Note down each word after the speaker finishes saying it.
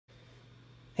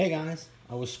Hey guys,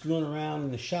 I was screwing around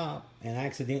in the shop and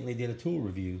accidentally did a tool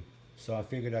review, so I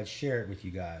figured I'd share it with you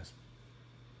guys.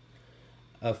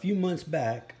 A few months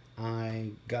back,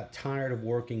 I got tired of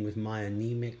working with my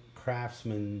anemic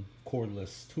Craftsman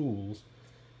cordless tools,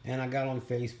 and I got on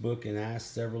Facebook and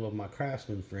asked several of my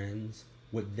Craftsman friends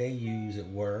what they use at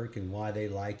work and why they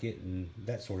like it and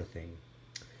that sort of thing.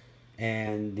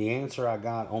 And the answer I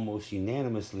got almost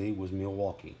unanimously was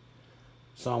Milwaukee.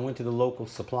 So I went to the local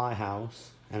supply house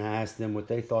and I asked them what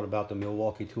they thought about the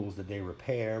Milwaukee tools that they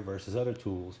repair versus other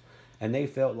tools. And they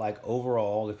felt like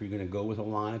overall, if you're going to go with a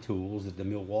line of tools, that the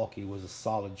Milwaukee was a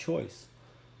solid choice.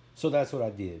 So that's what I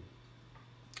did.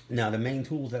 Now the main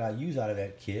tools that I use out of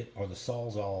that kit are the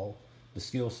Sawzall, the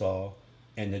skill saw,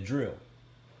 and the drill.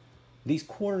 These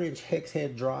 1/4-inch hex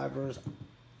head drivers,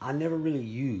 I never really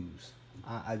use.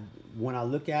 When I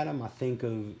look at them, I think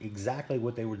of exactly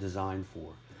what they were designed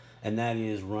for. And that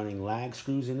is running lag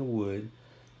screws into wood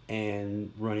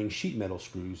and running sheet metal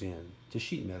screws in to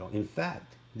sheet metal. In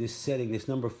fact, this setting, this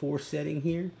number 4 setting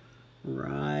here,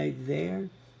 right there,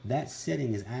 that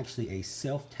setting is actually a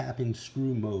self-tapping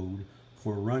screw mode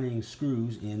for running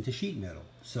screws into sheet metal.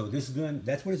 So this gun,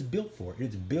 that's what it's built for.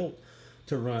 It's built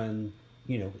to run,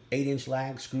 8-inch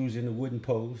lag screws into wooden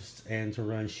posts and to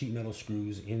run sheet metal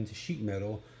screws into sheet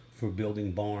metal for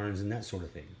building barns and that sort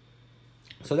of thing.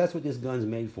 So that's what this gun's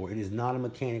made for. It is not a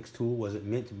mechanic's tool. Wasn't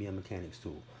meant to be a mechanic's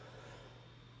tool.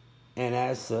 And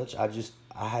as such, I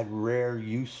had rare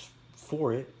use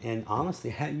for it, and honestly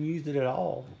hadn't used it at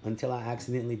all until I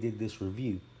accidentally did this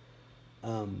review.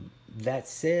 That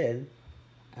said,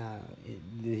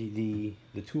 the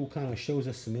tool kind of shows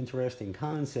us some interesting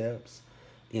concepts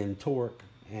in torque,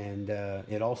 and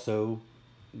it also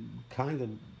kind of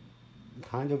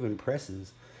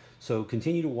impresses. So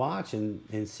continue to watch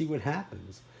and see what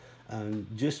happens.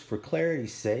 Just for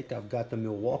clarity's sake, I've got the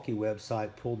Milwaukee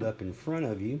website pulled up in front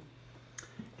of you.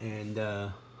 And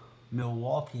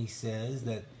Milwaukee says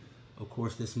that, of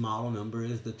course, this model number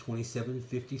is the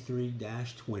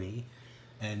 2753-20.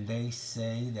 And they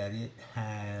say that it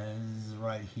has,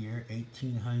 right here,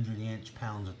 1,800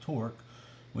 inch-pounds of torque.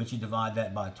 Which you divide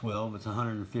that by 12, it's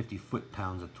 150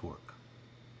 foot-pounds of torque.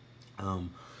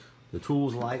 The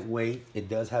tool's lightweight. It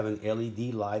does have an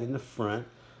LED light in the front.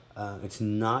 It's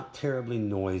not terribly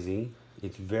noisy.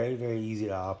 It's very, very easy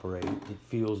to operate. It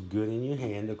feels good in your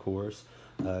hand, of course.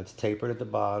 It's tapered at the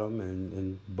bottom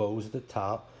and bows at the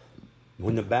top.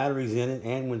 When the battery's in it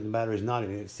and when the battery's not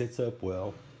in it, it sits up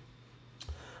well.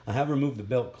 I have removed the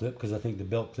belt clip because I think the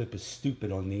belt clip is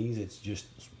stupid on these. It's just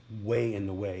way in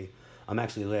the way. I'm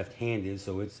actually left-handed,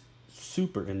 so it's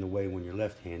super in the way when you're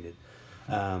left-handed.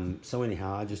 So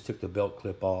anyhow, I just took the belt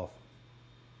clip off.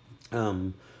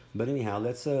 But anyhow,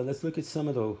 let's look at some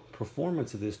of the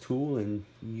performance of this tool, and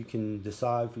you can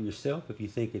decide for yourself if you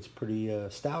think it's pretty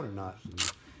stout or not.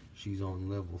 She's on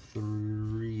level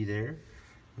 3 there.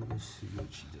 Let's see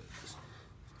what she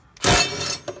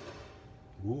does.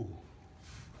 Ooh.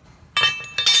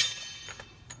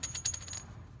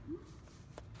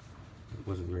 It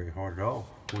wasn't very hard at all.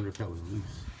 I wonder if that was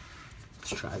loose.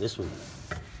 Let's try this one.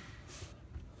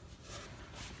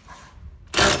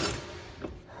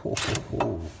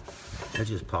 Oh, that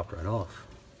just popped right off.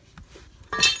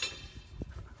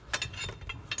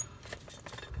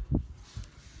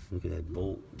 Look at that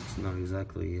bolt. It's not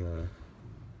exactly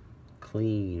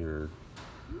clean or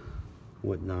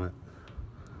whatnot.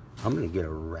 I'm gonna get a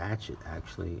ratchet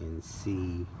actually and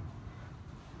see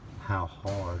how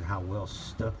hard, how well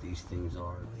stuck these things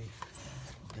are.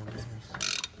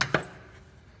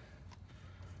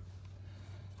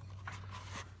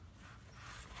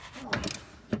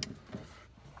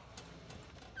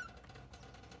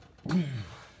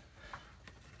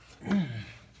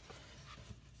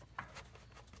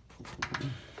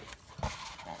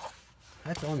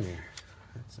 That's on there.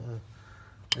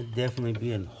 That'd definitely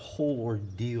be a whole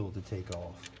ordeal to take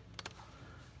off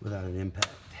without an impact.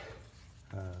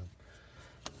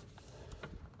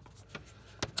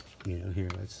 Here,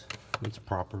 let's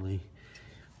properly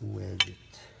wedge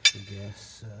it, I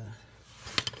guess.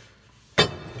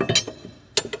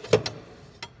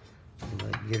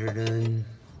 Get her done.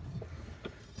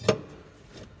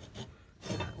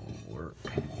 That won't work.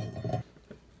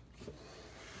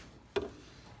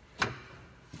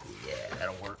 Yeah,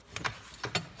 that'll work.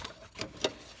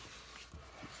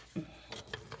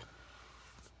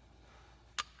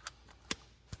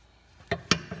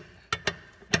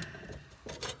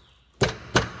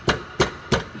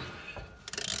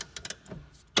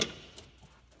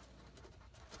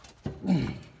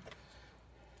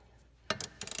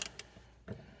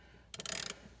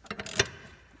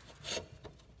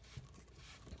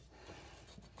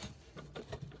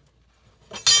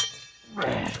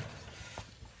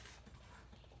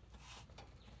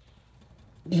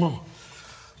 So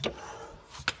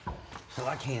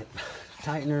I can't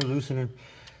tighten her, loosen her.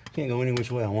 Can't go any which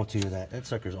way I want to with that. That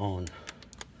sucker's on.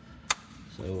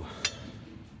 So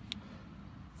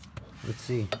let's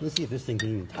see if this thing can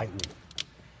even tighten it.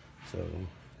 So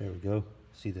there we go.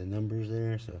 See the numbers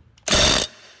there. So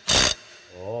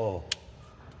oh.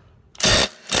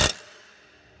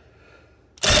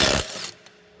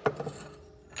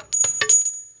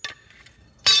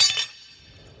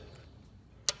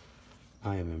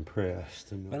 I am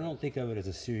impressed. I don't think of it as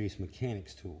a serious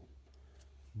mechanics tool.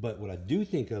 But what I do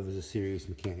think of as a serious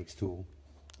mechanics tool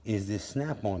is this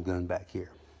Snap-on gun back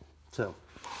here. So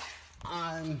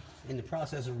I'm in the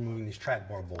process of removing this track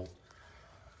bar bolt,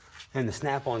 and the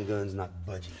Snap-on gun's not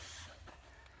budging.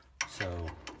 So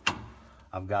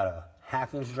I've got a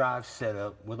 1/2" drive set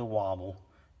up with a wobble,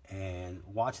 and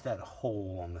watch that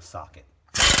hole on the socket.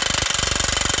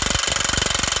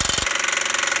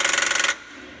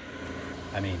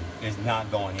 I mean, it's not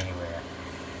going anywhere.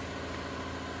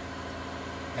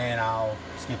 And I'll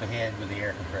skip ahead with the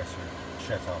air compressor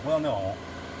shuts off. Well, no, I won't,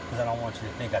 because I don't want you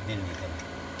to think I did anything.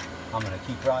 I'm going to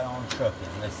keep right on trucking.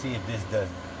 Let's see if this does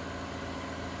it.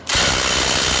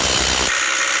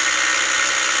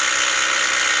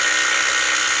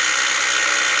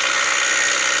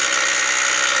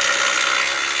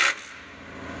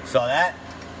 Saw that?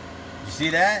 Did you see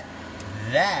that?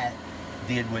 That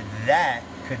did what that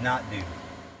could not do.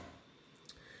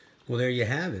 Well, there you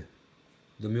have it.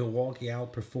 The Milwaukee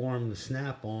outperformed the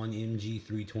Snap-On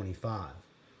MG325.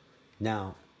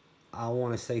 Now, I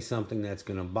want to say something that's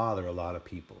going to bother a lot of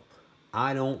people.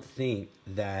 I don't think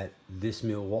that this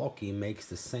Milwaukee makes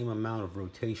the same amount of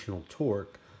rotational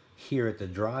torque here at the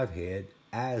drive head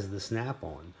as the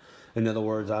Snap-On. In other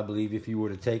words, I believe if you were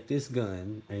to take this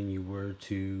gun and you were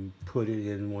to put it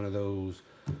in one of those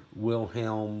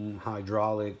Wilhelm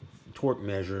hydraulic torque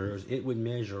measures, it would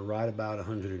measure right about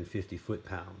 150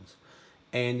 foot-pounds.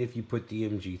 And if you put the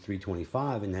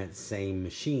MG325 in that same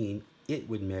machine, it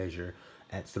would measure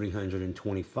at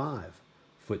 325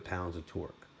 foot-pounds of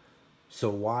torque. So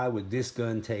why would this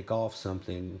gun take off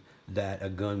something that a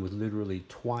gun with literally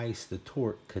twice the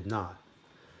torque could not?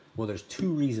 Well, there's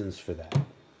two reasons for that.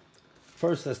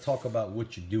 First, let's talk about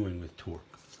what you're doing with torque.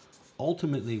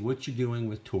 Ultimately, what you're doing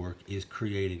with torque is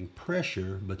creating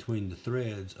pressure between the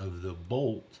threads of the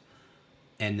bolt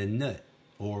and the nut,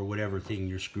 or whatever thing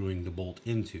you're screwing the bolt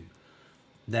into.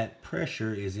 That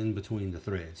pressure is in between the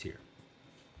threads here.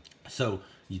 So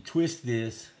you twist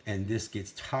this and this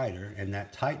gets tighter, and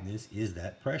that tightness is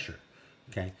that pressure.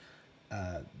 Okay,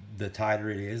 the tighter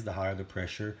it is, the higher the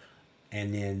pressure.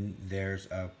 And then there's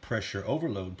a pressure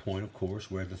overload point, of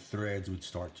course, where the threads would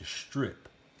start to strip.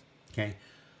 Okay,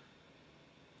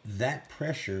 that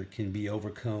pressure can be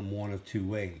overcome one of two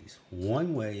ways.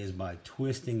 One way is by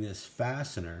twisting this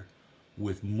fastener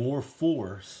with more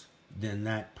force than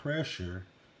that pressure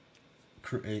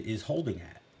is holding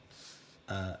at.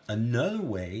 Another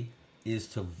way is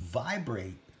to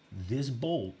vibrate this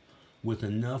bolt with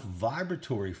enough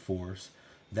vibratory force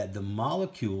that the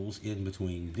molecules in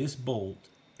between this bolt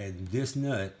and this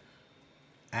nut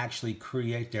actually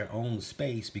create their own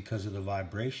space because of the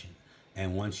vibration.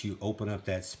 And once you open up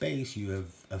that space, you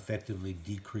have effectively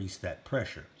decreased that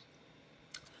pressure.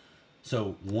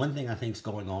 So one thing I think is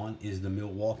going on is the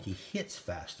Milwaukee hits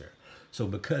faster. So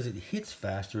because it hits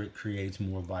faster, it creates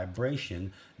more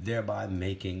vibration, thereby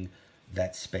making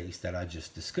that space that I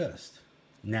just discussed.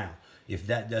 Now, if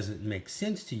that doesn't make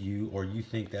sense to you, or you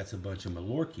think that's a bunch of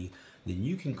malarkey, then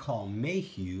you can call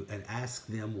Mayhew and ask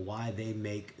them why they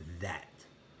make that.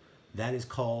 That is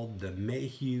called the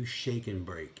Mayhew shake and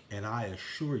break, and I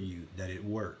assure you that it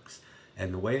works.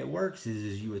 And the way it works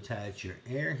is you attach your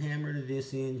air hammer to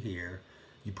this end here,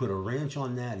 you put a wrench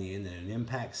on that end and an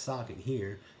impact socket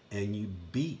here, and you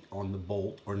beat on the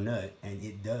bolt or nut, and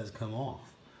it does come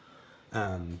off.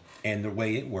 And the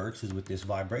way it works is with this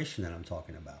vibration that I'm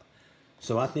talking about.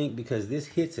 So I think because this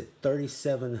hits at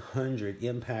 3,700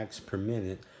 impacts per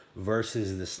minute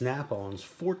versus the Snap-on's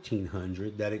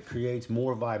 1,400, that it creates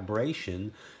more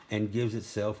vibration and gives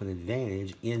itself an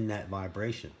advantage in that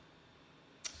vibration.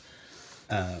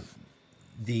 That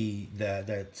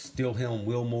Stilhelm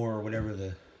Wilmore, or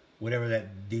whatever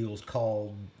that deal's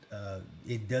called,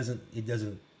 it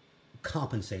doesn't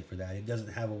compensate for that. It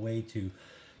doesn't have a way to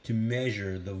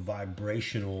measure the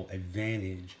vibrational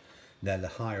advantage that the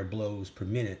higher blows per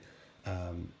minute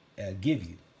give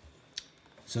you.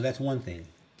 So that's one thing.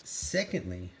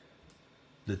 Secondly,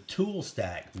 the tool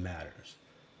stack matters.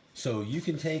 So you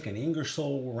can take an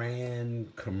Ingersoll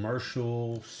Rand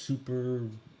commercial super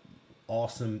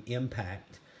awesome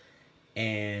impact,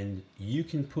 and you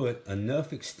can put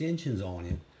enough extensions on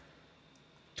it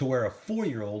to where a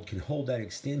 4-year-old can hold that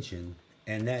extension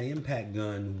and that impact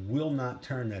gun will not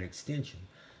turn that extension.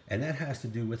 And that has to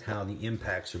do with how the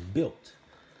impacts are built.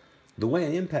 The way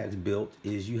an impact's built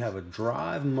is you have a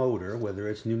drive motor, whether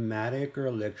it's pneumatic or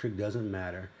electric, doesn't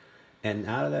matter. And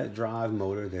out of that drive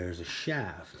motor, there's a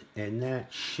shaft. And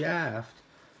that shaft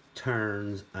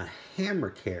turns a hammer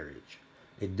carriage.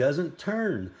 It doesn't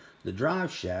turn the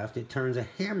drive shaft, it turns a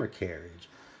hammer carriage.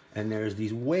 And there's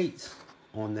these weights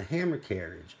on the hammer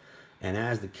carriage. And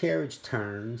as the carriage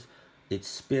turns, it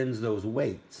spins those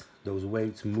weights. Those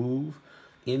weights move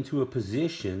into a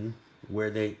position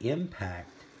where they impact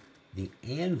the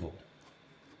anvil.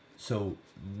 So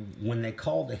when they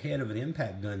call the head of an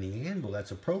impact gun the anvil,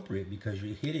 that's appropriate because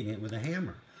you're hitting it with a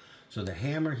hammer. So the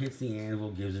hammer hits the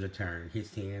anvil, gives it a turn, hits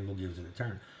the anvil, gives it a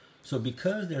turn. So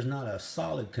because there's not a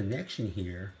solid connection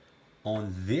here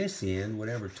on this end,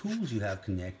 whatever tools you have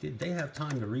connected, they have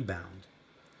time to rebound.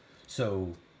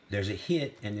 So there's a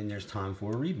hit and then there's time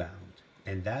for a rebound.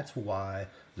 And that's why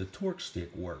the torque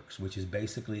stick works, which is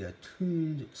basically a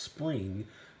tuned spring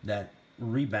that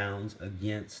rebounds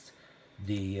against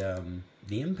the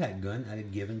impact gun at a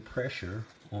given pressure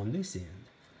on this end.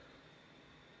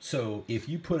 So if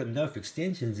you put enough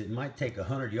extensions, it might take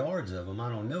 100 yards of them, I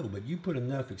don't know, but you put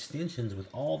enough extensions with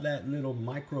all that little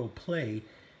micro play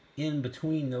in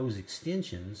between those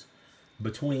extensions,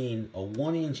 between a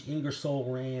 1-inch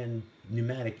Ingersoll Rand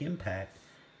pneumatic impact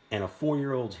and a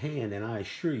 4-year-old's hand, and I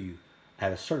assure you,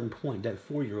 at a certain point, that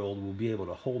 4-year-old will be able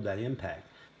to hold that impact.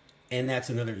 And that's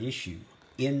another issue.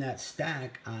 In that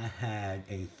stack, I had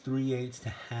a 3/8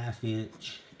 to 1/2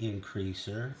 inch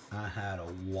increaser, I had a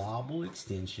wobble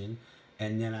extension,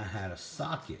 and then I had a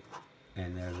socket,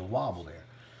 and there's a wobble there.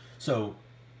 So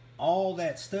all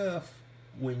that stuff,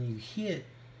 when you hit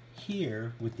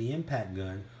here with the impact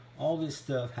gun, all this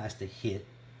stuff has to hit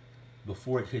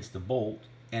before it hits the bolt,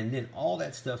 and then all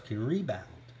that stuff can rebound.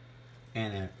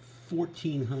 And at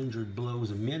 1,400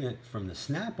 blows a minute from the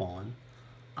Snap-on,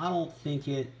 I don't think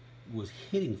it was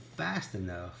hitting fast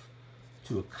enough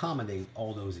to accommodate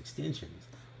all those extensions,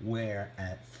 where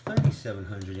at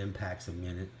 3,700 impacts a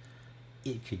minute,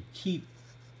 it could keep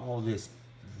all this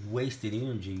wasted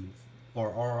energy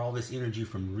or all this energy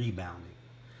from rebounding.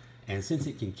 And since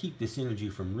it can keep this energy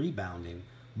from rebounding,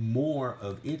 more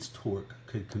of its torque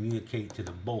could communicate to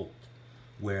the bolt,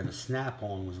 where the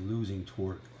Snap-on was losing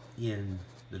torque in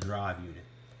the drive unit.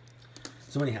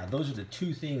 So anyhow, those are the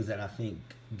two things that I think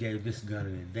gave this gun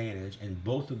an advantage, and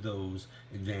both of those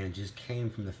advantages came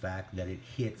from the fact that it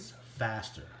hits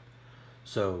faster.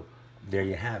 So there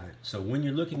you have it. So when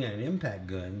you're looking at an impact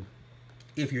gun,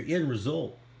 if your end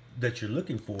result that you're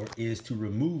looking for is to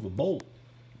remove a bolt,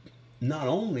 not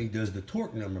only does the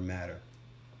torque number matter,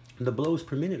 the blows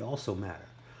per minute also matter.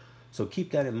 So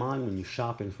keep that in mind when you're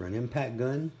shopping for an impact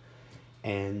gun.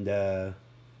 And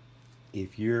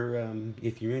if you're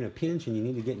in a pinch and you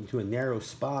need to get into a narrow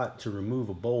spot to remove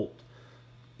a bolt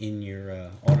in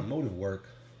your automotive work,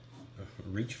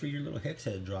 reach for your little hex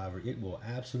head driver. It will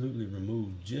absolutely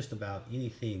remove just about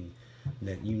anything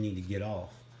that you need to get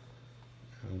off.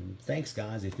 Thanks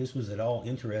guys. If this was at all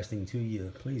interesting to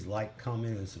you, please like,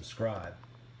 comment, and subscribe.